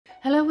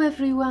Hello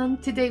everyone!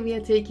 Today we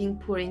are taking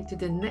pouring to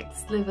the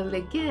next level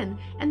again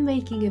and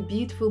making a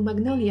beautiful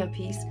magnolia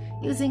piece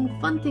using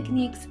fun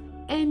techniques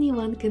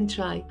anyone can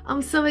try.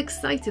 I'm so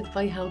excited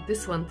by how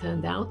this one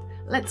turned out.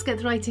 Let's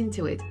get right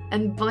into it.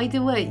 And by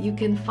the way, you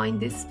can find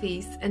this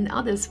piece and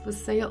others for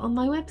sale on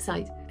my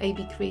website,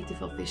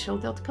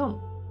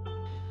 abcreativeofficial.com.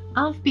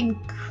 I've been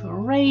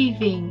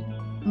craving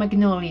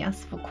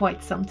magnolias for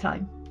quite some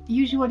time.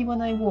 Usually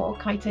when I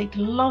walk, I take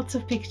lots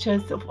of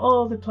pictures of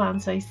all the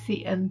plants I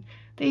see, and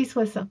these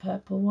were some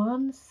purple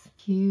ones,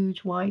 huge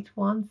white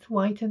ones,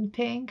 white and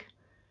pink,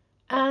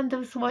 and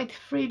those white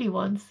frilly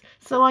ones.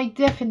 So I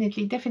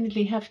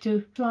definitely have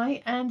to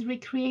try and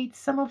recreate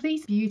some of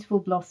these beautiful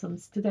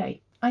blossoms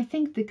today. I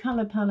think the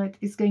color palette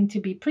is going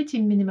to be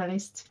pretty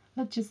minimalist.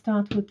 Let's just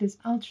start with this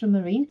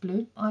ultramarine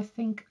blue. I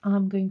think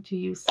I'm going to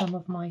use some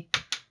of my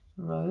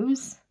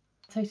rose,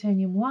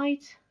 titanium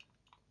white,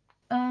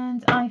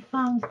 and I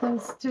found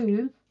those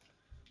two.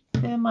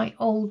 They're my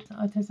old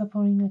Arteza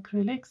pouring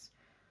acrylics.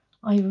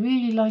 I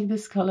really like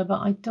this color,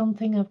 but I don't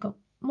think I've got,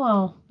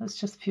 well, that's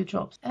just a few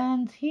drops.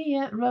 And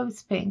here,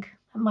 rose pink.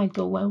 That might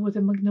go well with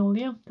the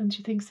magnolia, don't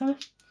you think so?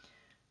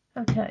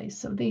 Okay,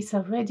 so these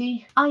are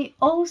ready. I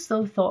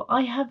also thought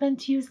I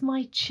haven't used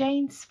my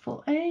chains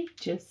for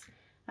ages,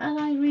 and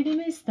I really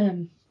miss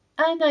them.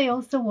 And I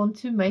also want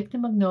to make the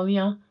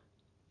magnolia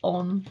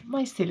on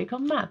my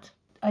silicone mat.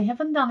 I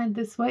haven't done it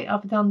this way.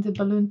 I've done the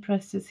balloon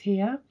presses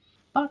here,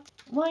 but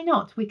why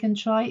not? We can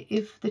try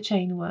if the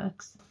chain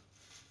works.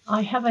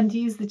 I haven't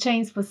used the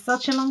chains for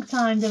such a long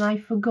time that I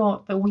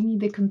forgot that we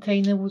need a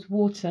container with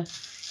water,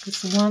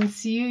 because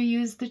once you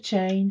use the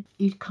chain,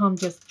 you can't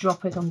just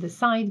drop it on the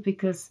side,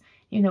 because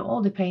you know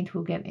all the paint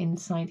will get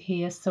inside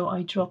here. So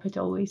I drop it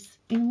always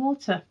in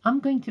water.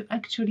 I'm going to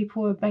actually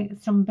pour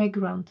some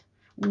background.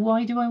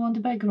 Why do I want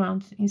the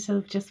background instead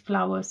of just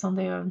flowers on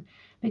their own?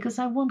 Because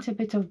I want a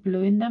bit of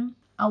blue in them.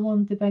 I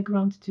want the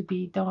background to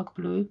be dark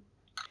blue.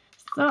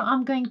 So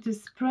I'm going to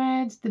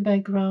spread the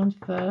background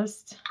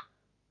first.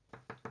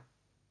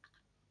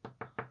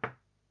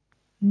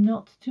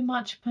 Not too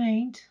much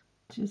paint,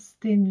 just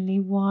thinly.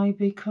 Why?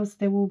 Because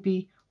there will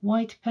be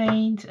white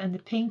paint and the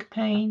pink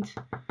paint.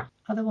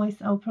 Otherwise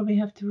I'll probably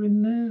have to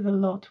remove a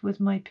lot with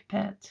my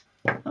pipette.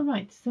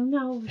 Alright, so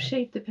now we'll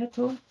shape the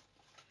petal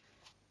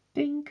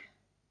pink.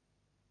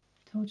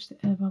 Torch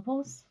the air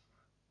bubbles.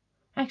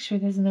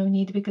 Actually there's no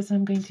need because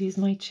I'm going to use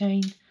my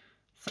chain.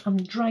 So I'm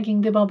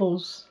dragging the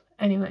bubbles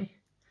anyway.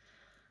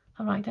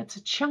 Alright, that's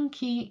a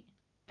chunky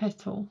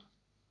petal.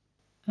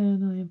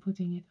 And I am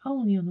putting it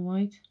only on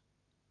white.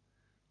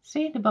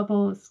 See, the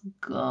bubble is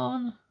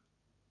gone.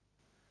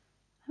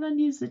 I haven't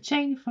used the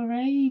chain for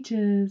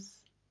ages.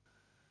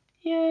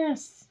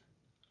 Yes.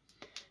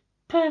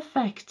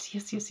 Perfect.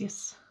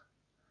 Yes.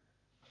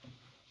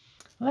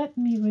 Let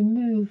me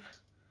remove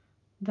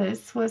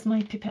this. Where's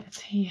my pipette?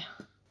 Here.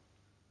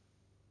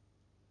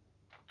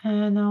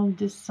 And I'll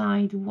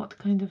decide what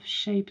kind of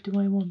shape do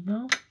I want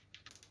now.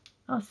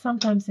 Oh,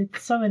 sometimes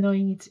it's so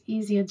annoying. It's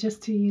easier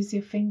just to use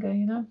your finger,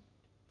 you know.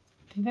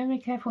 Be very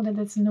careful that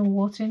there's no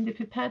water in the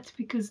pipette,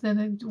 because then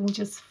it will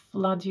just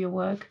flood your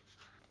work.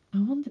 I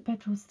want the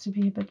petals to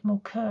be a bit more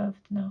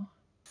curved now.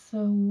 So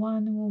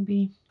one will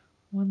be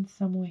one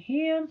somewhere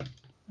here.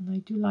 And I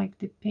do like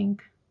the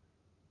pink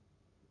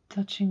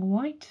touching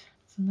white.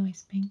 It's a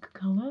nice pink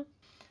color.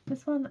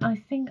 This one, I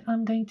think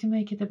I'm going to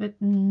make it a bit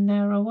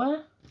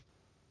narrower.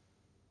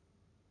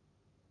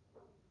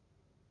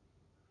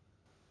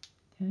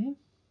 Okay.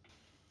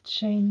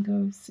 Chain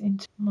goes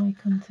into my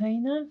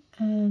container,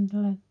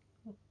 and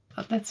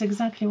that's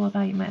exactly what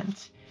I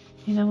meant.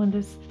 You know, when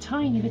there's a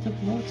tiny bit of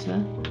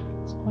water,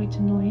 it's quite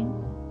annoying.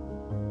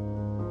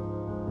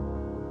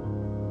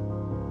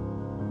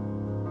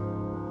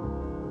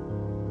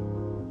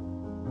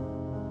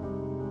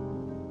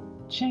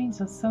 Chains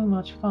are so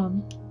much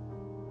fun.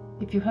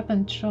 If you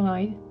haven't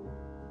tried,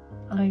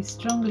 I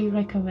strongly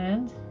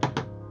recommend.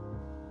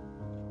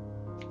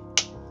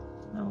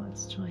 Now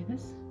let's try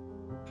this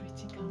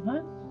pretty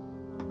color.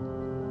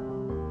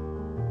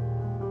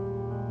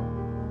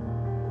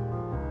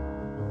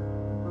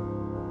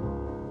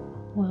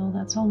 Well,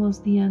 that's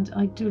almost the end.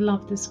 I do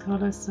love this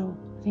color, so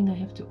I think I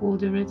have to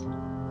order it.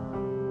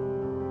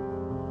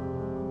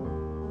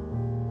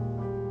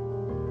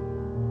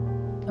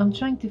 I'm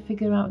trying to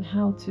figure out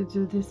how to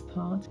do this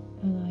part,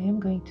 and I am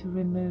going to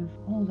remove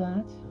all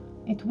that.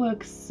 It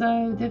works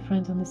so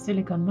different on the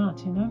silicone mat,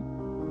 you know.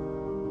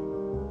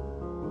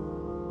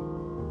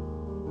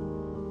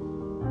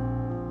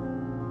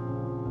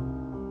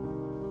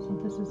 So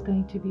this is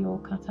going to be all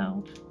cut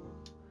out.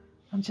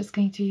 I'm just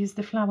going to use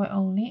the flower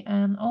only,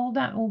 and all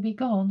that will be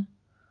gone.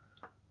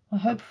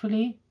 Well,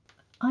 hopefully.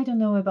 I don't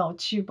know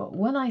about you, but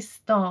when I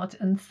start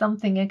and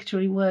something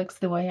actually works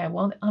the way I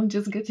want, I'm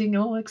just getting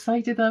all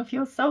excited. I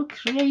feel so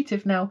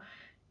creative now.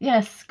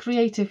 Yes,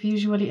 creative,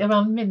 usually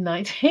around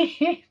midnight.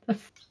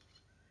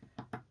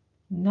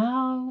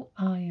 Now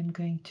I am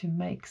going to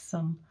make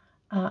some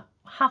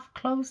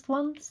half-closed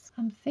ones.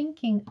 I'm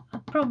thinking I'll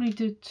probably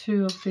do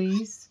two of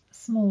these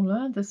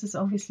smaller. This is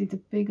obviously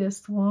the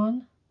biggest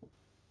one.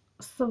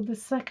 So the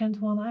second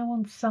one, I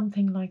want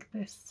something like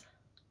this.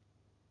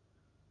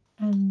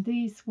 And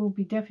these will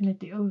be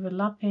definitely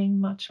overlapping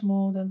much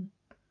more than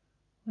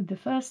with the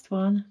first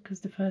one, because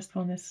the first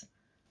one is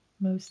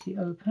mostly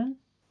open.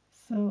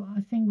 So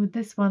I think with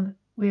this one,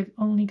 we're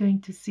only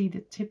going to see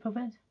the tip of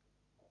it.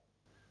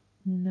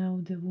 Now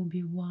there will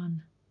be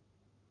one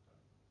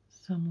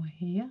somewhere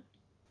here,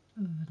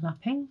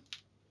 overlapping.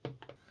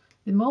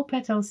 The more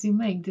petals you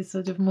make, the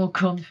sort of more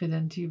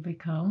confident you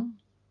become.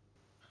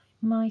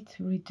 I might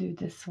redo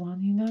this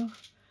one, you know,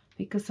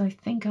 because I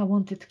think I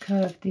want it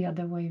curved the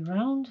other way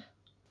around.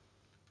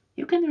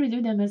 You can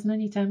redo them as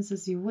many times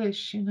as you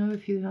wish, you know,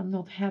 if you are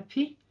not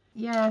happy.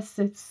 Yes,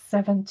 it's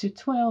 7 to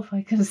 12,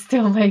 I can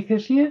still make a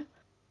few.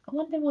 I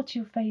wonder what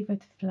your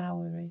favorite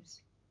flower is.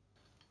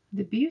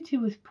 The beauty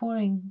with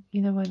pouring,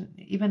 you know, and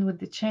even with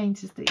the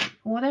chains, is that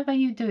whatever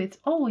you do, it's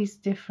always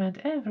different.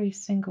 Every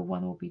single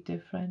one will be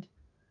different.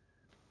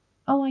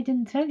 Oh, I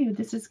didn't tell you,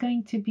 this is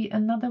going to be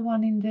another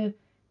one in the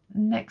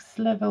Next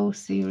Level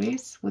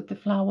series with the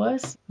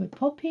flowers, with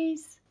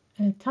poppies,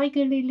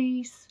 tiger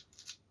lilies,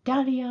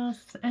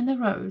 dahlias, and a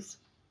rose.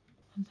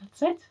 And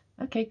that's it.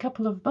 Okay,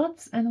 couple of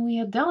buds, and we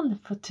are done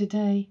for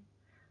today.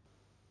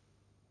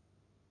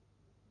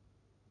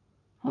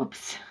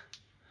 Oops.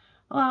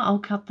 Well, I'll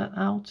cut that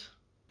out.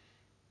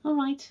 All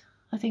right,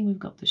 I think we've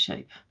got the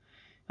shape.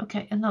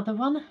 Okay, another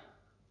one.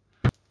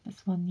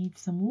 This one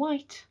needs some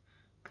white.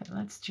 Okay,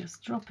 let's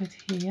just drop it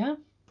here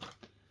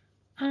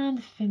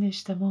and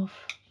finish them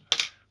off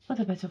with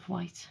a bit of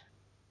white.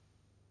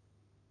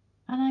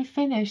 And I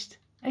finished.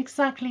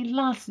 Exactly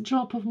last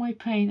drop of my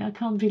paint. I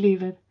can't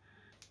believe it.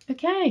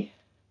 Okay,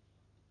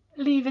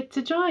 leave it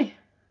to dry.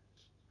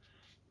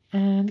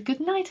 And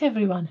good night,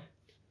 everyone.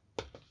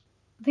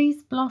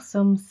 These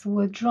blossoms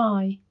were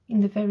dry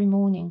in the very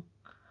morning,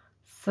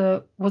 so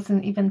it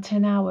wasn't even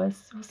 10 hours.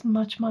 It was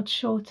much, much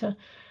shorter.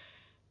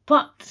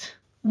 But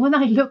when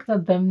I looked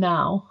at them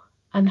now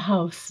and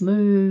how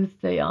smooth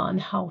they are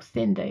and how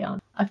thin they are,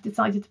 I've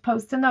decided to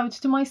post a note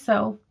to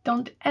myself: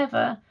 don't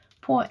ever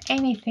pour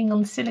anything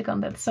on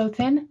silicone that's so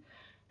thin.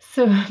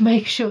 So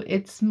make sure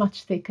it's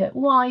much thicker.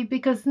 Why?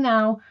 Because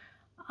now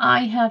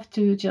I have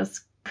to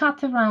just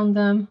cut around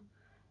them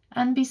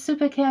and be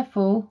super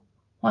careful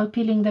while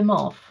peeling them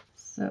off.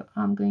 So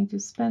I'm going to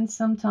spend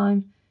some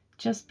time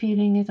just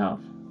peeling it off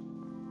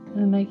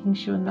and making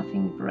sure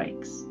nothing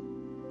breaks.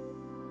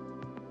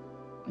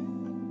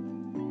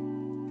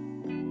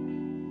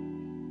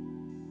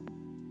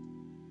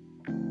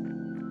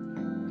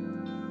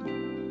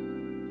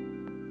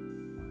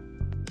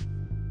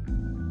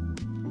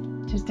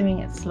 Just doing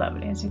it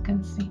slowly, as you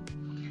can see.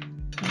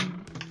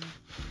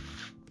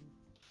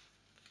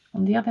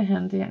 On the other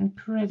hand, they are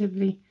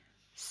incredibly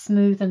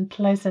smooth and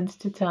pleasant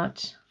to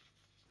touch.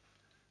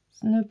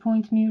 There's no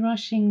point me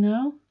rushing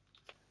now.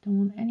 Don't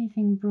want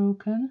anything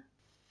broken.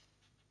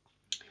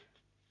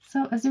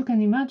 So as you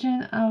can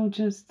imagine, I'll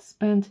just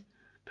spend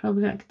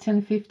probably like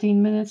 10-15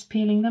 minutes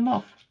peeling them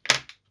off.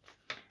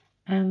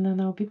 And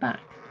then I'll be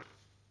back.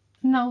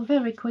 Now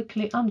very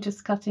quickly, I'm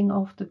just cutting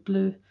off the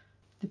blue,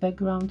 the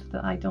background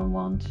that I don't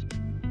want.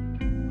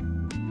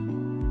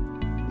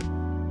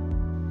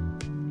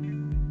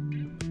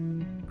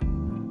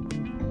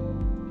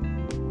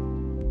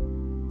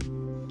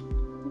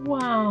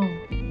 Wow,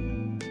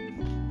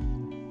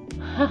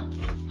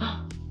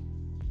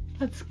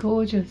 that's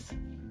gorgeous.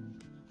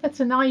 That's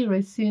an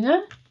iris, you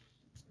know?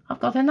 I've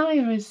got an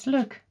iris,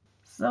 look,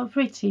 so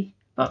pretty.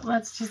 But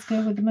let's just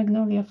go with the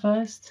magnolia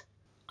first.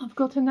 I've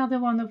got another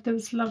one of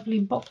those lovely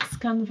box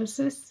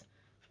canvases,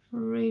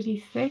 really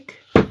thick,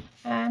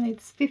 and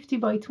it's 50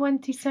 by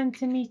 20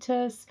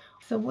 centimeters.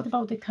 So what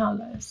about the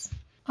colors?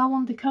 I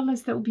want the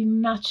colors that will be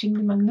matching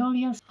the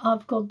magnolias.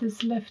 I've got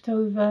this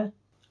leftover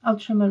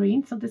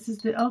ultramarine, so this is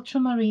the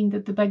ultramarine,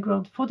 that the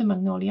background for the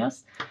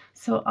magnolias,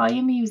 so I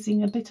am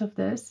using a bit of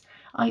this.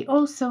 I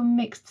also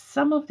mixed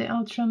some of the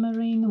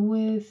ultramarine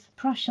with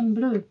Prussian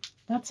blue.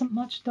 That's a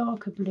much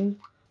darker blue,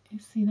 you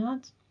see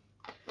that?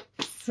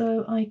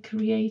 So I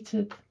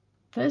created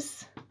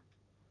this,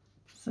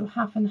 so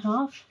half and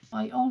half.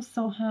 I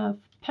also have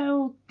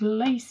Pearl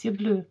Glacier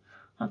blue.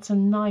 That's a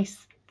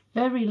nice,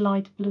 very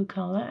light blue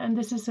color, and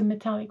this is a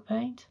metallic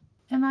paint.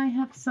 And I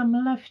have some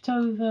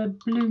leftover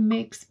blue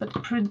mix, but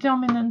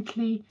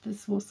predominantly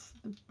this was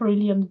the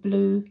Brilliant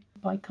Blue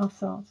by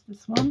Cassart,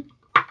 this one.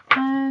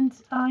 And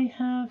I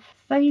have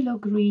phthalo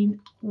green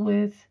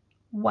with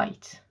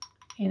white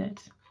in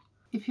it.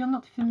 If you're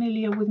not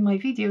familiar with my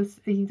videos,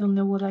 you don't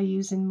know what I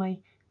use in my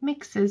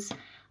mixes.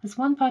 There's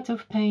 1 part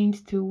of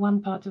paint to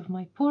 1 part of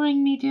my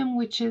pouring medium,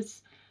 which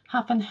is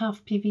half and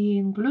half PVA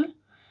and glue,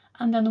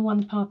 and then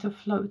 1 part of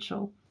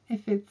Floetrol.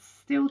 If it's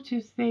still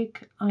too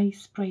thick, I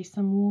spray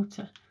some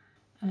water.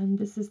 And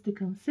this is the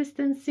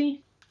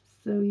consistency.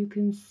 So you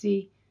can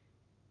see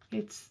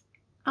it's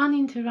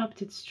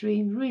uninterrupted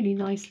stream, really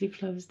nicely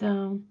flows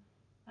down,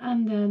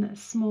 and then a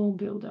small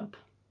build-up.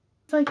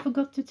 So I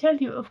forgot to tell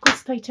you, of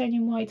course,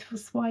 titanium white for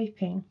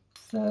swiping.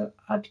 So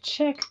I've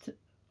checked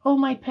all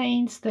my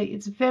paints.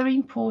 It's very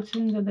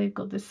important that they've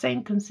got the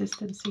same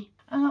consistency.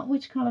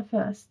 Which color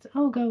first?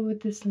 I'll go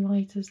with this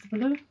lightest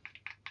blue.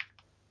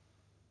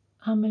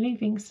 I'm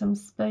leaving some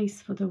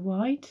space for the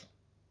white.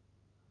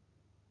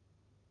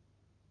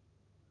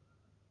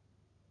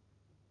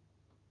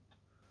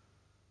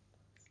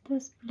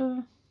 This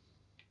blue.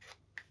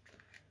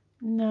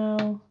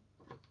 Now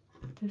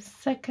the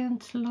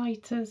second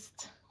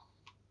lightest.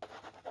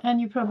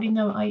 And you probably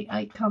know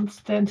I can't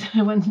stand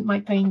when my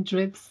paint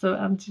drips, so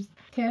I'm just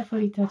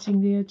carefully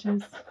touching the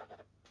edges.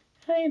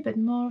 A bit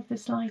more of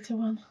this lighter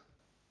one.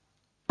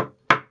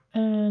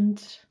 And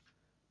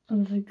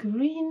the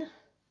green.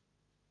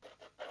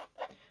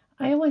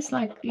 I always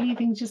like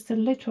leaving just a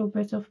little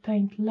bit of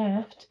paint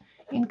left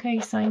in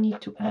case I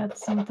need to add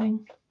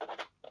something.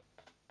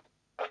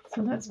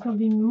 So that's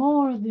probably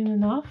more than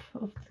enough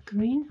of the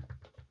green.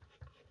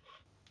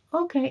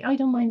 Okay, I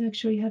don't mind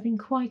actually having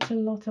quite a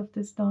lot of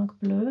this dark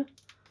blue.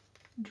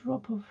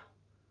 Drop of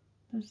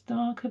this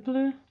darker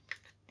blue,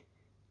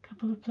 a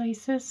couple of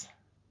places.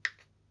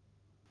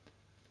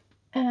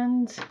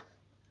 And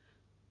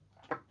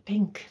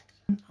pink.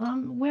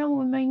 Well,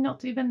 we may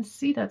not even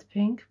see that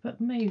pink,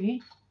 but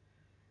maybe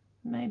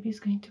it's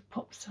going to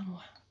pop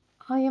somewhere.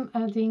 I am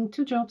adding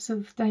 2 drops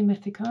of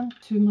dimethicone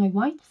to my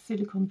white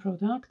silicone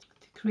product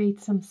to create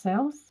some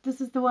cells.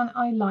 This is the one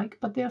I like,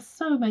 but there are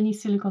so many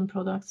silicone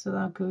products that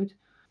are good.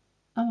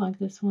 I like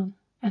this one,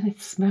 and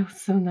it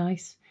smells so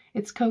nice.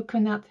 It's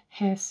coconut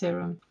hair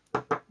serum,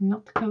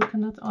 not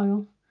coconut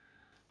oil.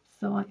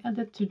 So I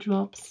added 2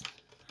 drops,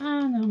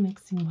 and I'm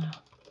mixing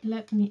well.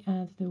 Let me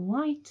add the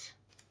white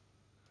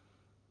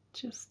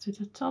just to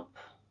the top.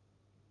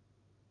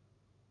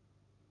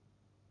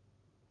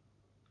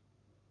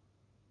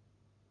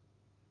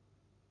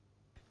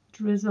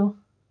 Drizzle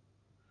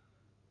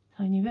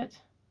tiny bit.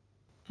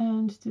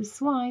 And to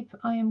swipe,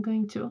 I am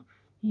going to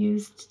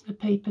use a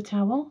paper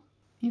towel.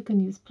 You can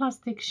use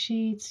plastic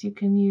sheets, you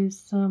can use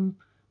some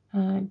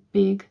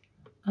big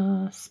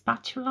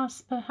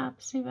spatulas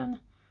perhaps even.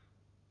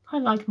 I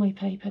like my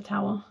paper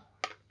towel.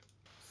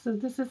 So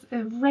this is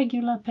a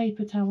regular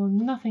paper towel,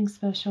 nothing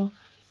special.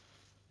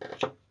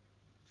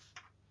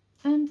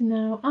 And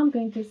now I'm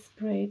going to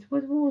spray it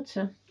with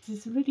water.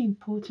 This is really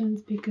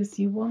important because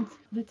you want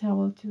the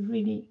towel to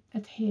really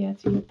adhere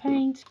to your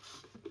paint.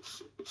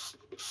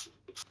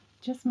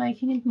 Just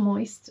making it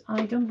moist.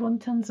 I don't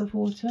want tons of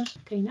water.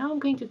 Okay, now I'm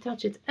going to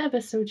touch it ever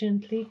so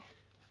gently,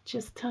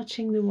 just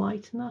touching the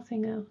white,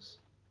 nothing else.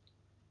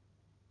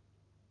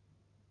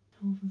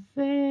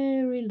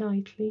 Very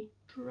lightly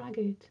drag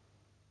it.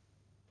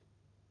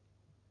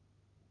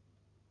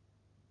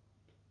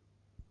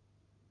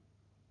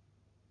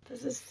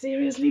 This is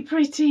seriously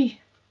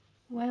pretty.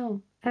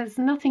 Well, as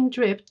nothing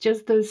dripped,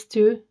 just those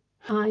 2.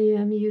 I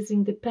am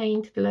using the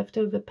paint, the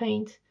leftover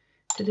paint,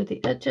 to do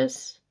the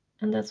edges,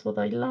 and that's what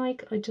I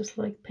like. I just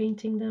like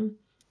painting them.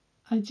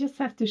 I just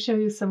have to show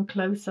you some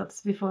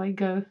close-ups before I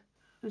go.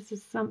 This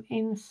is some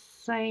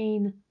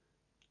insane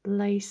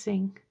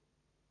lacing.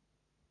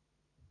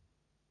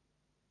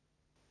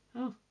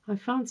 Oh, I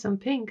found some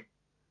pink.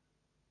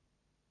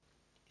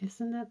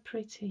 Isn't that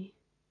pretty?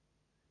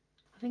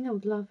 I think I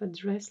would love a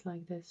dress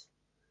like this.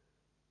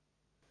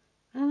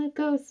 And it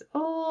goes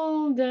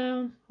all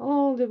down,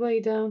 all the way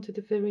down to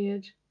the very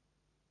edge.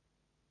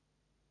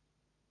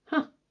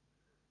 Huh.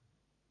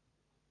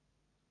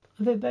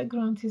 The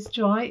background is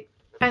dry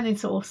and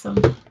it's awesome.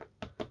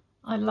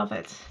 I love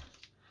it.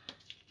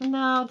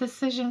 Now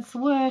decisions,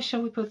 where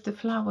shall we put the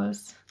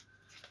flowers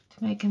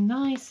to make a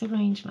nice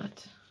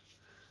arrangement?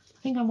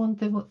 I think I want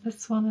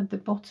this one at the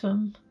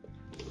bottom,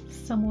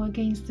 somewhere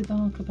against the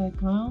darker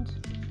background.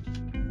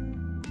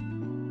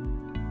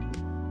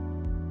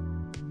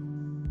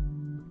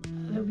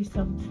 There'll be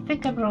some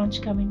thicker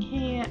branch coming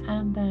here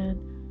and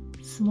then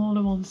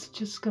smaller ones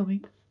just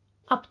going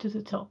up to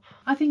the top.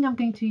 I think I'm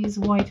going to use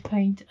white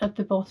paint at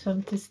the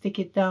bottom to stick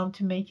it down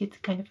to make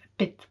it kind of a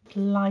bit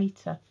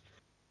lighter.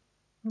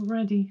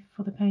 Ready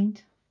for the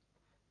paint.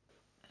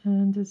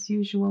 And as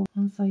usual,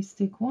 once I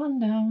stick one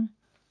down,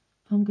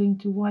 I'm going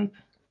to wipe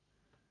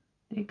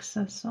the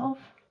excess off.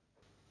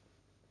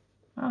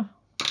 Ah,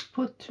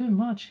 put too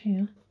much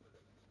here.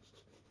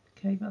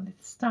 Okay, but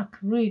it's stuck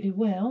really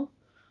well.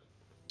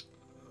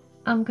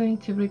 I'm going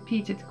to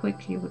repeat it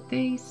quickly with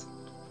these.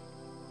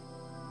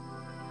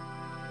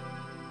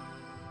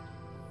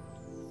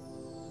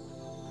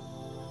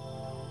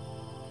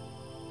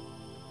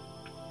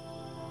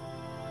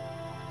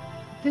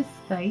 This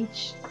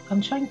stage,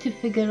 I'm trying to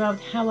figure out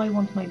how I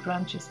want my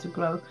branches to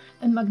grow.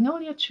 And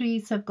magnolia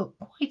trees have got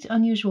quite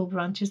unusual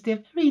branches.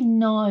 They're very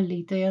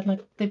gnarly. They are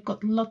like, they've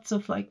got lots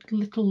of like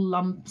little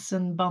lumps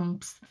and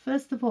bumps.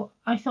 First of all,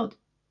 I thought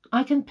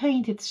I can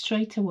paint it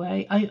straight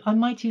away. I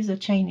might use a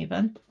chain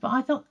even, but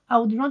I thought I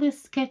would rather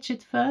sketch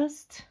it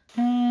first.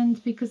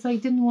 And because I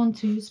didn't want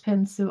to use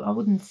pencil, I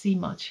wouldn't see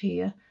much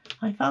here.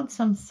 I found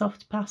some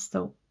soft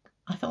pastel.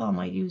 I thought I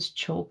might use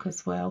chalk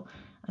as well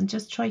and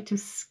just try to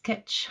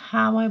sketch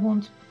how I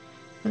want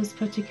those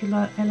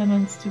particular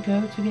elements to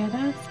go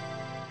together.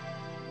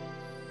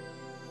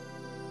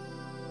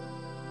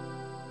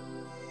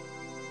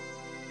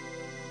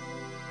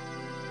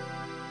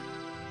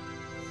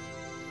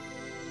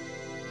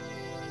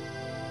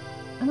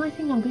 And I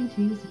think I'm going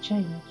to use a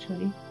chain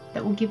actually.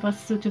 That will give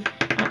us sort of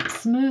a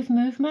smooth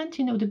movement.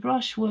 You know, the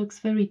brush works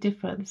very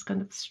different, it's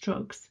kind of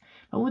strokes.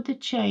 But with the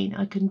chain,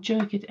 I can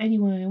jerk it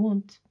anywhere I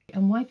want.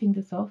 I'm wiping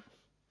this off.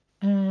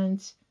 And,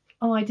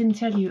 oh, I didn't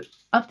tell you,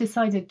 I've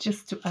decided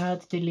just to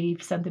add the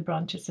leaves and the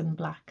branches in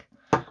black.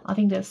 I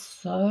think there's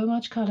so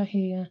much colour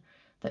here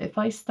that if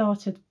I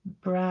started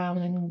brown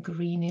and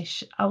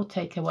greenish, I'll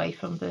take away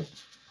from the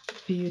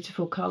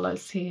beautiful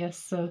colours here.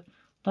 So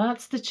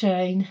that's the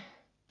chain.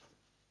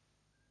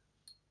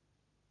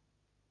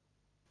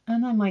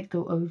 And I might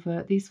go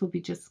over, these will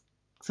be just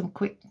some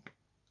quick,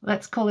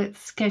 let's call it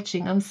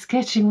sketching. I'm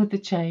sketching with the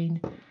chain.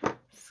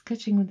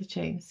 Sketching with the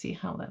chain, see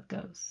how that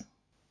goes.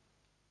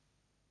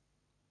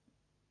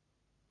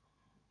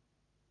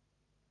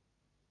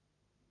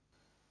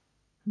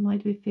 I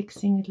might be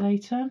fixing it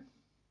later.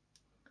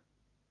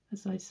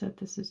 As I said,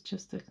 this is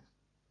just a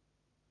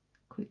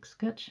quick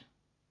sketch.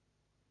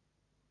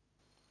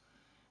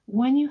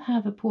 When you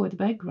have a poured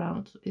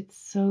background, it's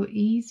so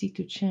easy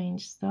to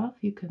change stuff.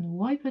 You can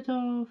wipe it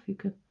off, you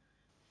can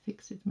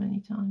fix it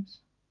many times.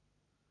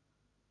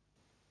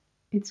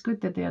 It's good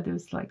that there are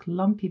those like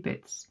lumpy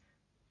bits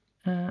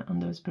on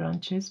those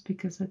branches,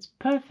 because that's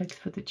perfect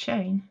for the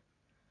chain.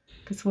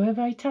 Because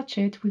wherever I touch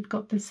it, we've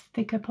got this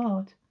thicker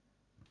part.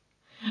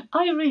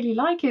 I really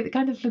like it. It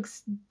kind of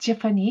looks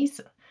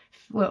Japanese.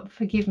 Well,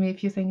 forgive me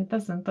if you think it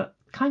doesn't, but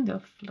kind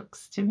of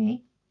looks to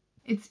me.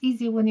 It's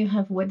easier when you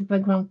have wet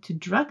background to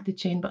drag the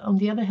chain, but on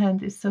the other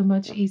hand, it's so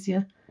much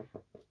easier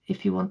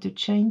if you want to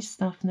change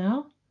stuff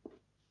now.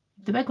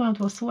 If the background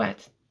was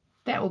wet,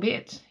 that would be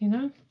it, you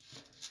know.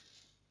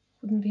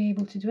 Wouldn't be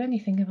able to do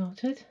anything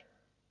about it.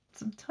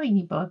 Some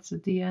tiny buds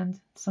at the end,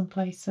 some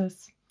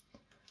places,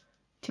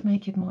 to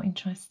make it more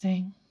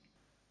interesting.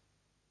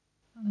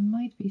 There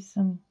might be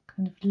some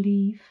kind of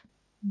leaf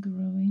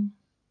growing.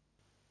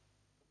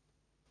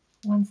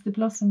 Once the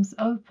blossoms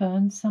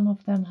open, some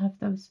of them have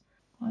those.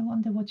 I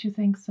wonder what you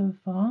think so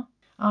far.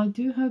 I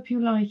do hope you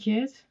like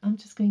it. I'm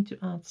just going to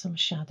add some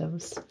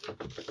shadows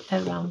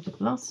around the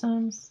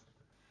blossoms.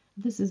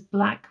 This is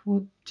black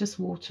wood, just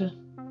water.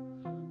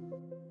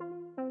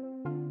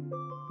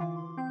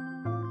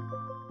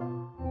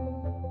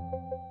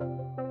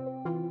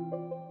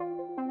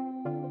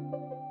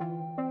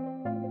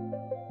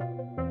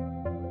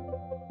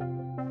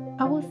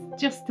 I was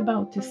just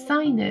about to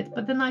sign it,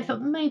 but then I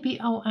thought maybe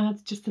I'll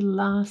add just a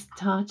last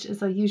touch,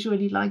 as I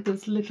usually like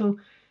those little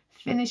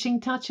finishing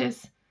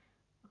touches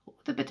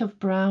with a bit of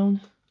brown,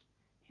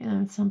 you know,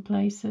 in some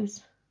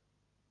places.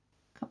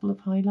 A couple of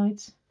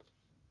highlights.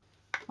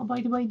 Oh, by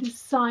the way, the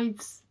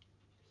sides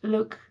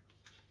look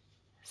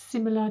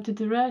similar to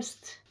the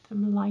rest,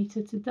 from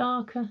lighter to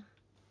darker.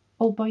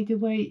 Oh, by the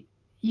way,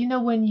 you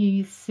know, when you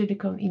use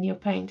silicone in your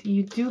paint,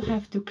 you do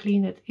have to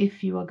clean it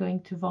if you are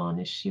going to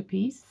varnish your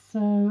piece.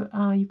 So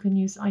you can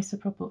use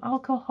isopropyl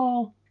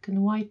alcohol, you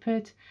can wipe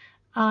it.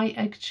 I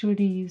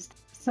actually used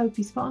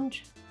soapy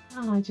sponge.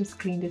 I just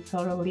cleaned it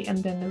thoroughly and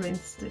then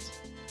rinsed it.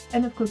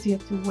 And of course you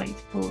have to wait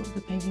for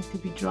the painting to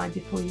be dry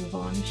before you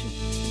varnish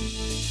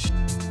it.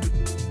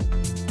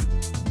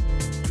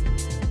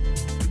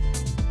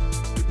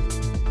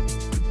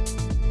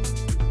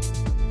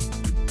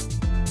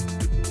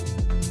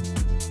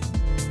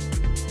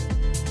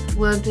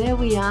 Well, there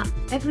we are.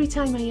 Every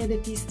time I add a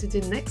piece to the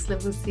Next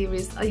Level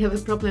series, I have a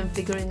problem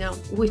figuring out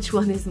which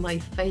one is my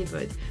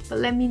favorite. But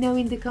let me know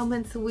in the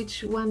comments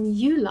which one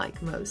you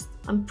like most.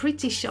 I'm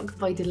pretty shocked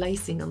by the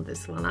lacing on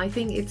this one. I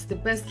think it's the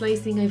best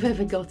lacing I've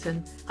ever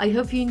gotten. I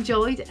hope you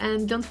enjoyed,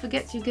 and don't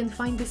forget you can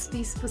find this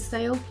piece for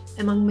sale,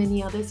 among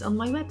many others, on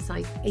my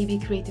website,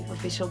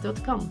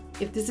 abcreativeofficial.com.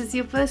 If this is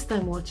your first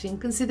time watching,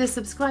 consider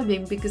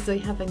subscribing because I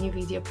have a new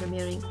video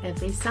premiering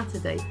every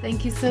Saturday.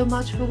 Thank you so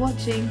much for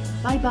watching.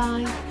 Bye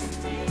bye!